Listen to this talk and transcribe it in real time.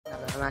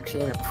I'm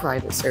actually in a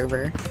private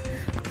server.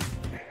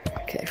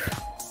 Okay.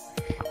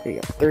 Here we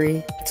go.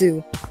 3, 2,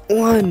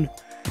 1.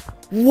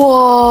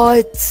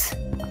 What?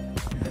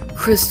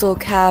 Crystal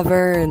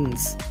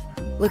caverns.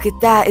 Look at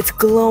that. It's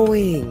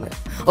glowing.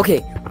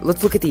 Okay,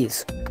 let's look at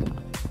these.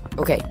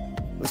 Okay,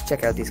 let's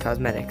check out these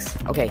cosmetics.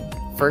 Okay,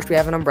 first we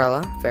have an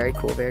umbrella. Very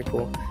cool, very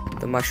cool.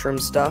 The mushroom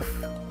stuff.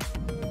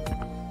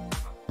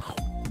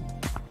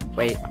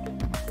 Wait.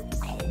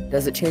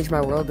 Does it change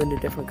my world into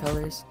different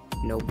colors?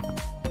 Nope.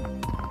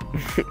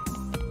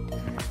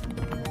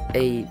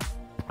 Are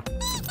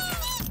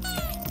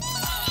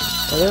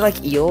there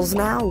like eels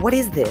now? What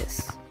is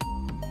this?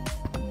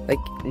 Like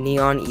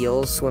neon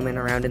eels swimming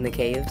around in the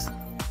caves?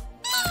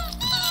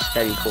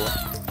 That'd be cool.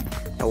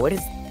 Now what is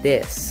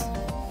this?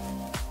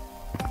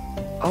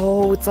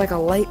 Oh, it's like a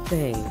light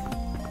thing.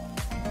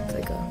 It's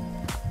like a...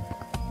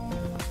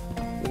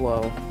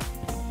 Whoa.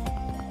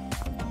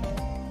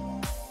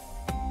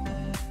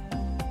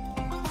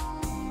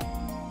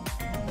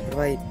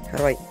 How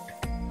do I...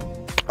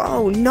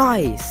 Oh,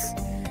 nice!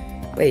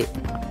 Wait.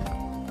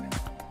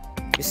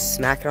 Just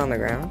smack it on the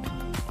ground?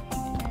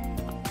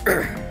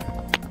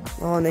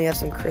 Oh, and then you have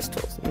some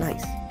crystals.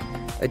 Nice.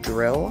 A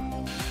drill?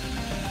 Oh,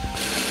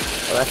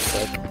 that's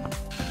sick.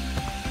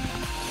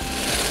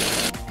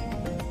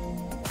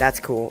 That's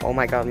cool. Oh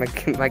my god,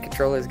 my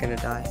controller is gonna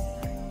die.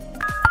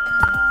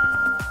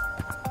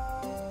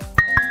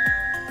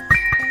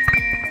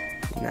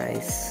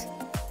 Nice.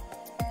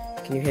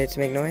 Can you hit it to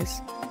make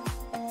noise?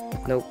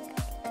 Nope.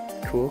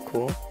 Cool,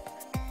 cool.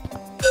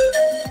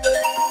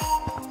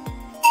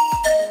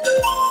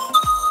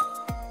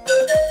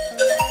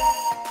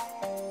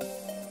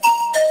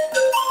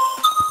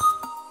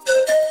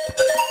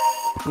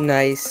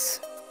 Nice.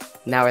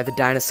 Now we're the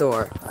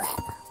dinosaur.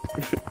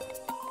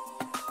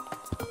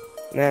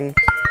 Then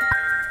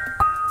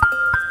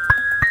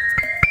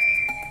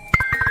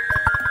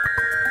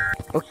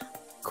oh,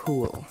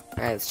 cool.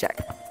 Alright, let's check.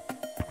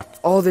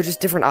 Oh, they're just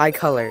different eye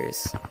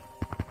colors.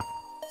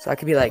 So I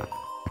could be like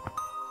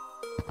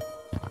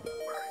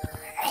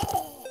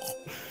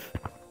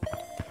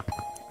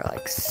or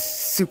like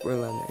super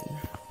lemon.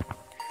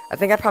 I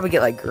think I'd probably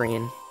get like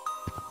green.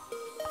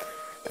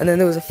 And then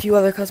there was a few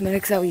other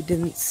cosmetics that we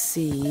didn't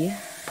see.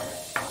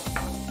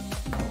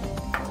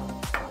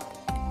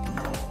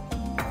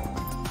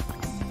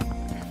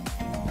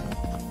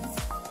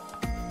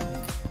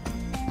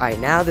 Alright,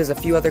 now there's a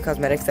few other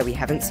cosmetics that we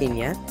haven't seen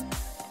yet.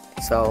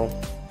 So,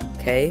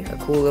 okay, a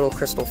cool little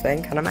crystal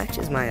thing. Kind of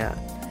matches my,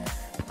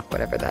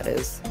 whatever that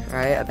is.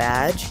 Alright, a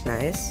badge.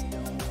 Nice.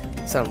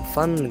 Some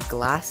fun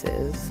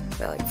glasses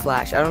that, like,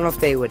 flash. I don't know if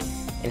they would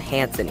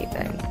enhance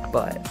anything,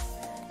 but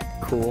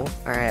cool.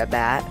 Alright, a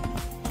bat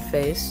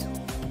face.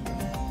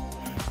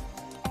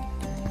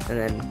 And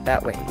then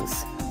bat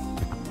wings.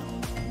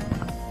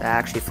 That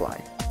actually fly.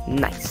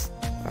 Nice.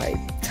 Alright,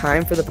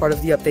 time for the part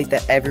of the update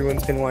that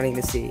everyone's been wanting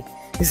to see.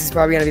 This is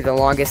probably going to be the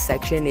longest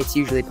section. It's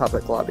usually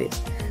public lobbies.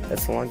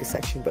 That's the longest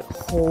section, but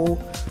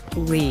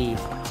holy...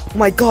 Oh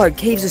my god,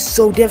 caves is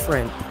so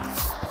different.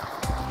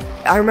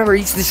 I remember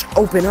it used to just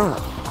open up.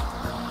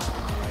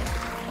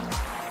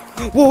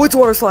 Whoa, it's a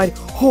water slide.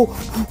 Oh,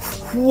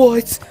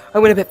 what? I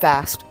went a bit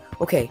fast.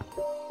 Okay.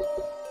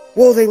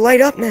 Whoa, they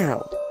light up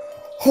now.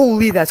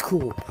 Holy, that's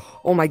cool.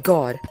 Oh my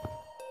god.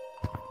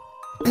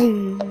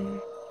 Boom.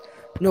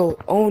 No,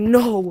 oh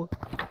no.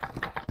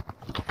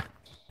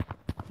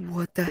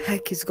 What the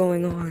heck is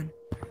going on?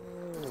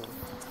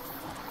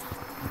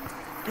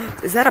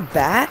 Is that a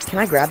bat? Can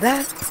I grab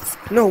that?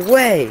 No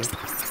way!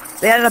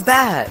 They had a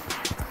bat!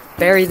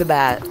 Bury the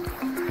bat.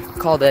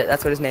 Called it,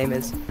 that's what his name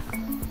is.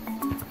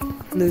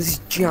 And those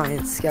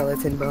giant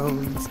skeleton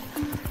bones.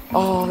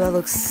 Oh, that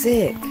looks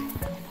sick.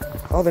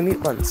 Oh, the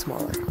mute button's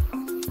smaller.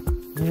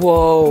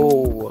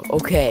 Whoa!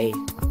 Okay.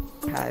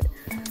 Had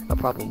a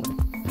problem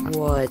with.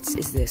 What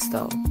is this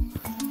though?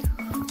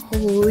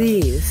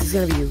 Holy, this is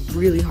gonna be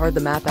really hard to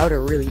map out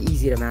or really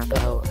easy to map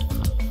out.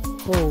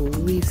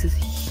 Holy, this is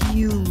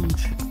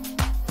huge.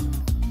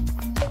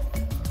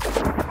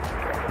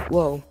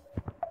 Whoa.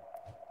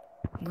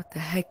 What the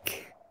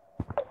heck?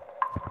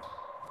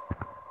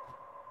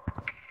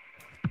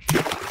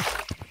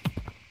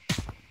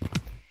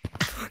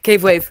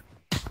 Cave wave.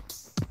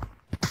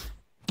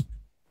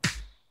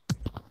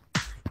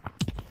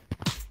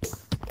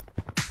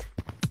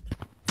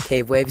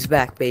 Cave wave's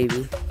back,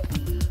 baby.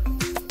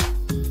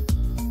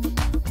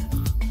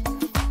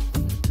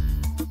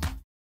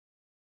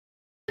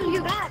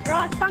 You got, bro.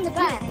 I found the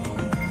bat.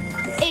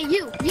 Hey,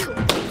 you,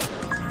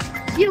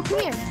 come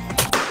here.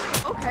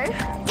 Okay.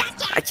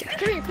 Gotcha.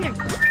 Come here.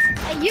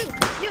 Hey, you,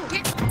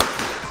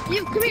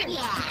 come here.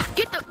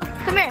 Get the,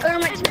 come here.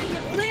 Come here.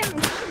 Come here.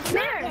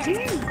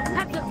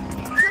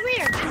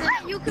 And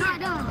then you come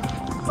down.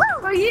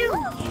 For you.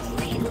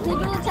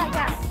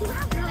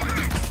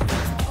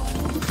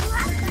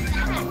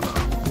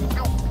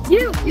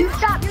 You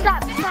stop. You,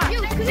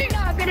 come here.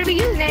 I'm gonna be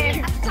in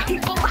there. Come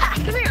here. I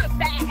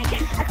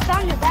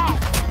found the bat.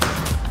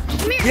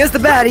 Come here. He has the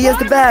bat.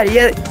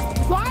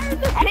 Why are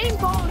the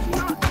paintballs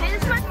not? This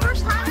is my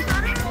first time.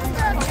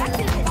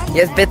 He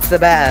has Bits the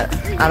Bat.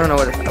 I don't know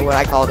what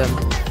I called him.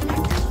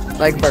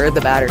 Like Bird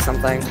the Bat or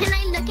something. Can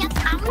I look at?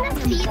 I want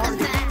to see the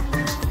bat.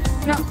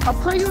 No, I'll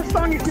play you a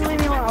song if you leave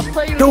me alone. I'll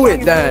play you a Do song it if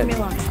you then. leave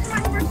me alone.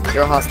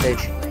 You're a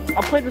hostage.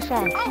 I'll play the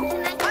song.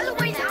 Oh, by the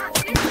way,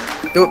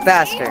 Do it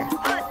faster.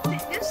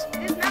 this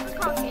map is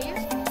called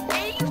Caves.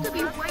 It used to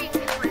be way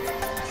different.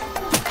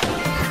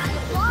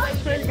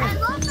 I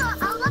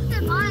love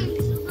the mines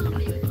a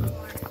little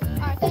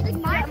bit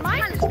more.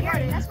 Mine is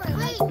scary. That's what.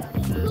 Wait,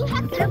 who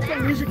has the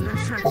bat? Music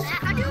this time.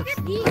 How do you get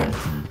these?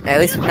 At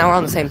least now we're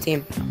on the same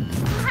team. Who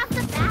has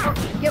the bat?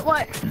 Get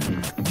what?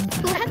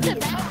 Who has the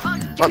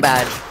bat? What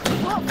badge?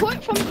 Well, pull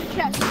it from the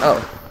chest.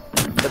 Oh,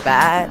 the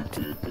bat.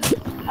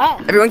 Oh.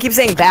 Everyone keeps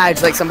saying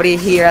badge like somebody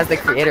here has the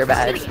creator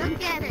badge.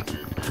 Look at it.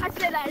 I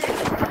said I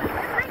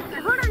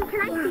hold on,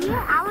 can I see it?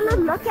 I want to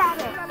look at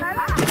it.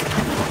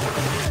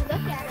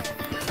 Look at it.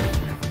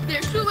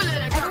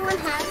 Everyone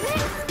has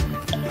it?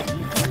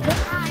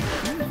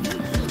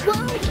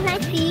 Whoa, can I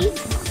see?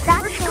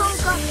 That's so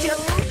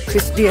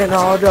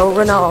Cristiano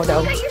Ronaldo.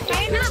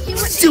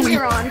 What team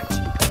you're on?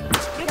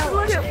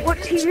 Look at what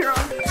team you're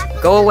on.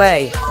 Go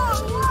away.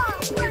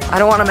 I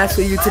don't want to mess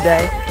with you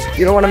today.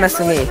 You don't want to mess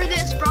with me.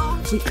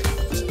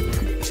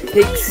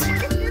 Thanks.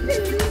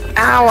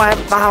 Ow,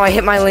 I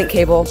hit my link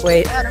cable.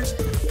 Wait.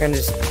 Gonna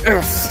just.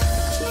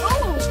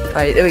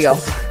 Alright, there we go.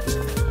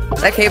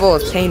 That cable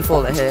is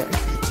painful to hit.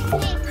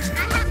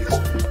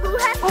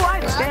 Oh, I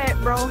bet,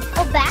 bro.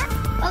 Oh, bat?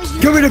 Oh,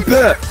 you. Give me the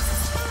bat!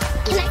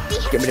 Can I see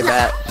him? Give me the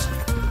bat.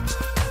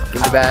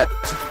 Give me the bat.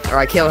 Or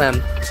I kill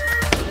him.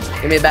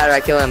 Give me the bat or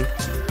I kill him.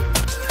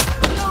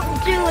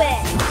 Don't do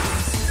it.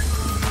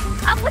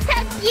 I'll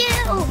protect you.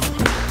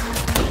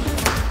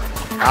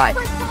 Alright.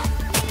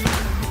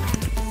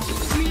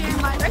 Me and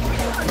my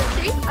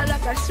I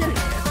like our city.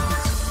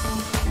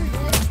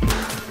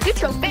 Get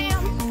your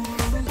bam.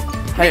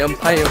 Pam.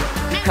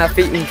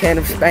 Half-eaten can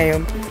of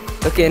spam.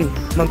 Looking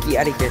monkey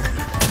out of here.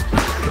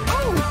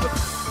 Oh,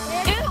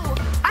 ew.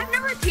 I've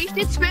never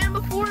tasted spam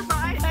before, but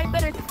I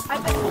better.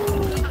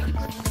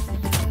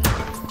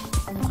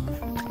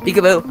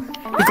 Peekaboo.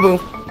 Peekaboo.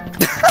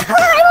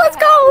 Let's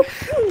go!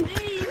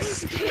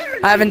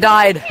 I haven't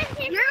died.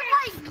 You're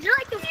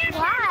like the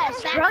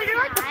Flash. Bro, you're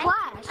like the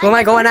Flash. Who am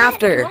I going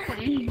after?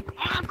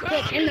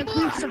 Get in the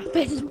groups of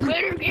business.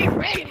 Better get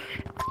ready.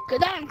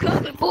 Cause I'm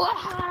coming, boy.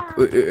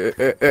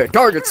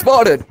 Target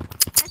spotted.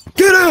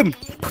 Get him!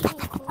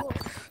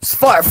 It's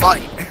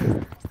firefight.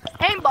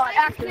 Aimbot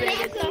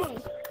activated.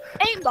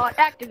 Aimbot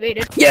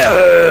activated.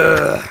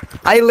 Yeah!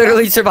 I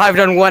literally survived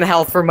on 1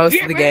 health for most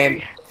of the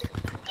game.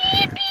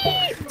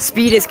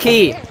 Speed is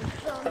key.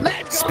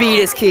 Speed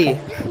is key.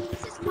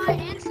 This is my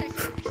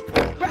ancestor.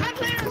 Bro, I'm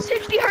playing on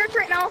 60 hertz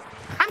right now.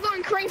 I'm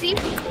going crazy.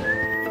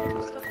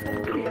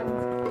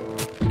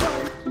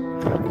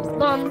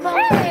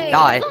 Hey!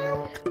 Die.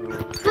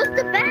 Look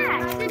the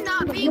back. Did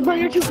not be. Bro,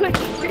 you're too quick.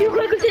 You're too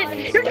quick with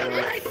it. You're too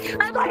quick.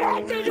 I'm like, I'm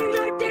right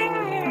there.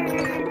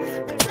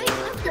 Wait,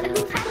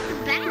 who has the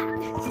back?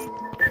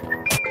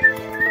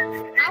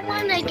 I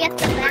want to get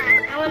the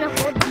back. I want to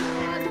hold the back.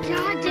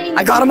 God dang.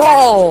 I got them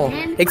all!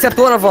 Except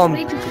one of them.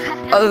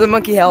 Other than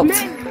monkey helped. Who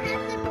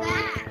has the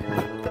back?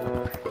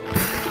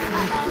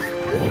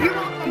 You're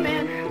welcome,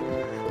 man.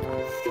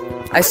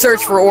 I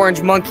searched for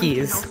orange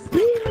monkeys.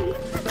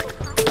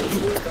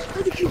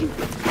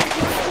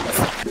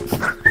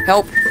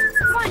 Help.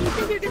 Come on, you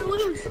think you're gonna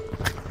lose?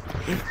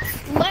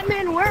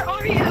 Lemon, where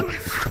are you?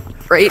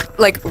 Right,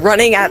 like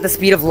running at the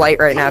speed of light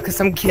right now because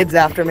some kid's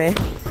after me.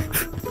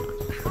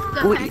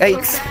 Ooh,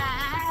 yikes.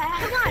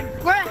 Come on,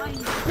 bro,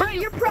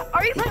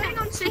 are you playing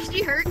on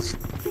 60 hertz?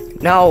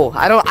 No,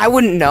 I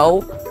wouldn't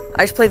know.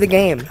 I just play the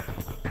game.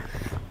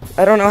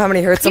 I don't know how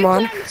many hertz I'm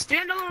on.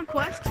 Standalone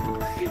Quest?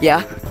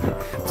 Yeah.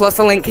 Plus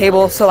a link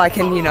cable so I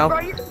can, you know,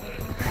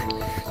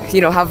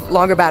 have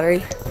longer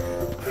battery.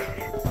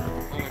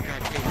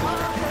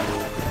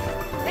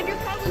 And you're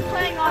probably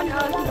playing on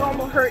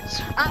normal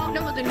hertz. I don't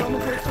know what the normal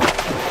hertz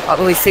is.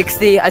 Probably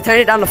 60. I turned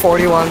it down to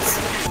 40 once.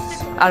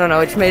 I don't know,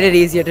 it just made it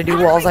easier to do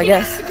walls, I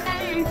guess.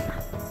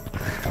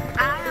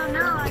 I don't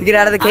know. To get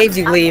out of the caves,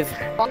 you leave.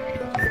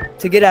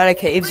 To get out of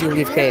caves, you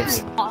leave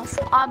caves.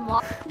 I'm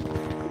lost,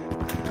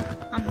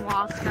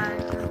 guys.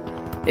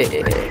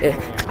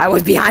 I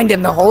was behind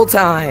him the whole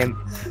time.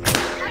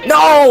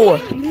 No!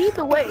 You need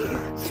the way.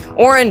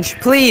 Orange,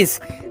 please.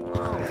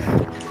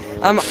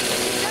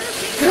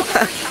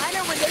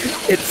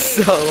 It's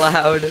so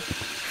loud.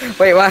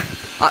 Wait, what?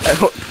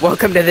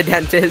 Welcome to the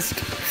dentist.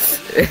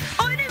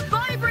 Oh, and it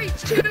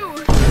vibrates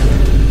too.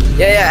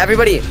 Yeah,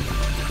 everybody.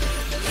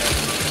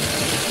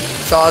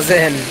 Saws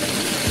in.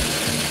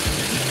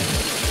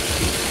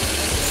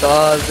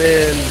 Saws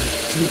in.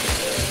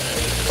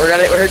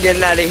 We're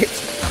getting out of here.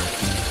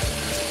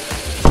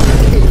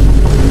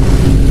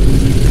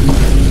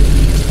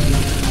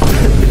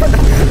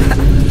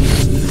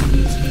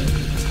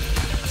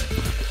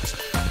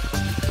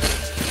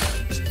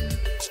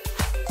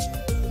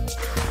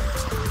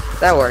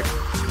 That worked.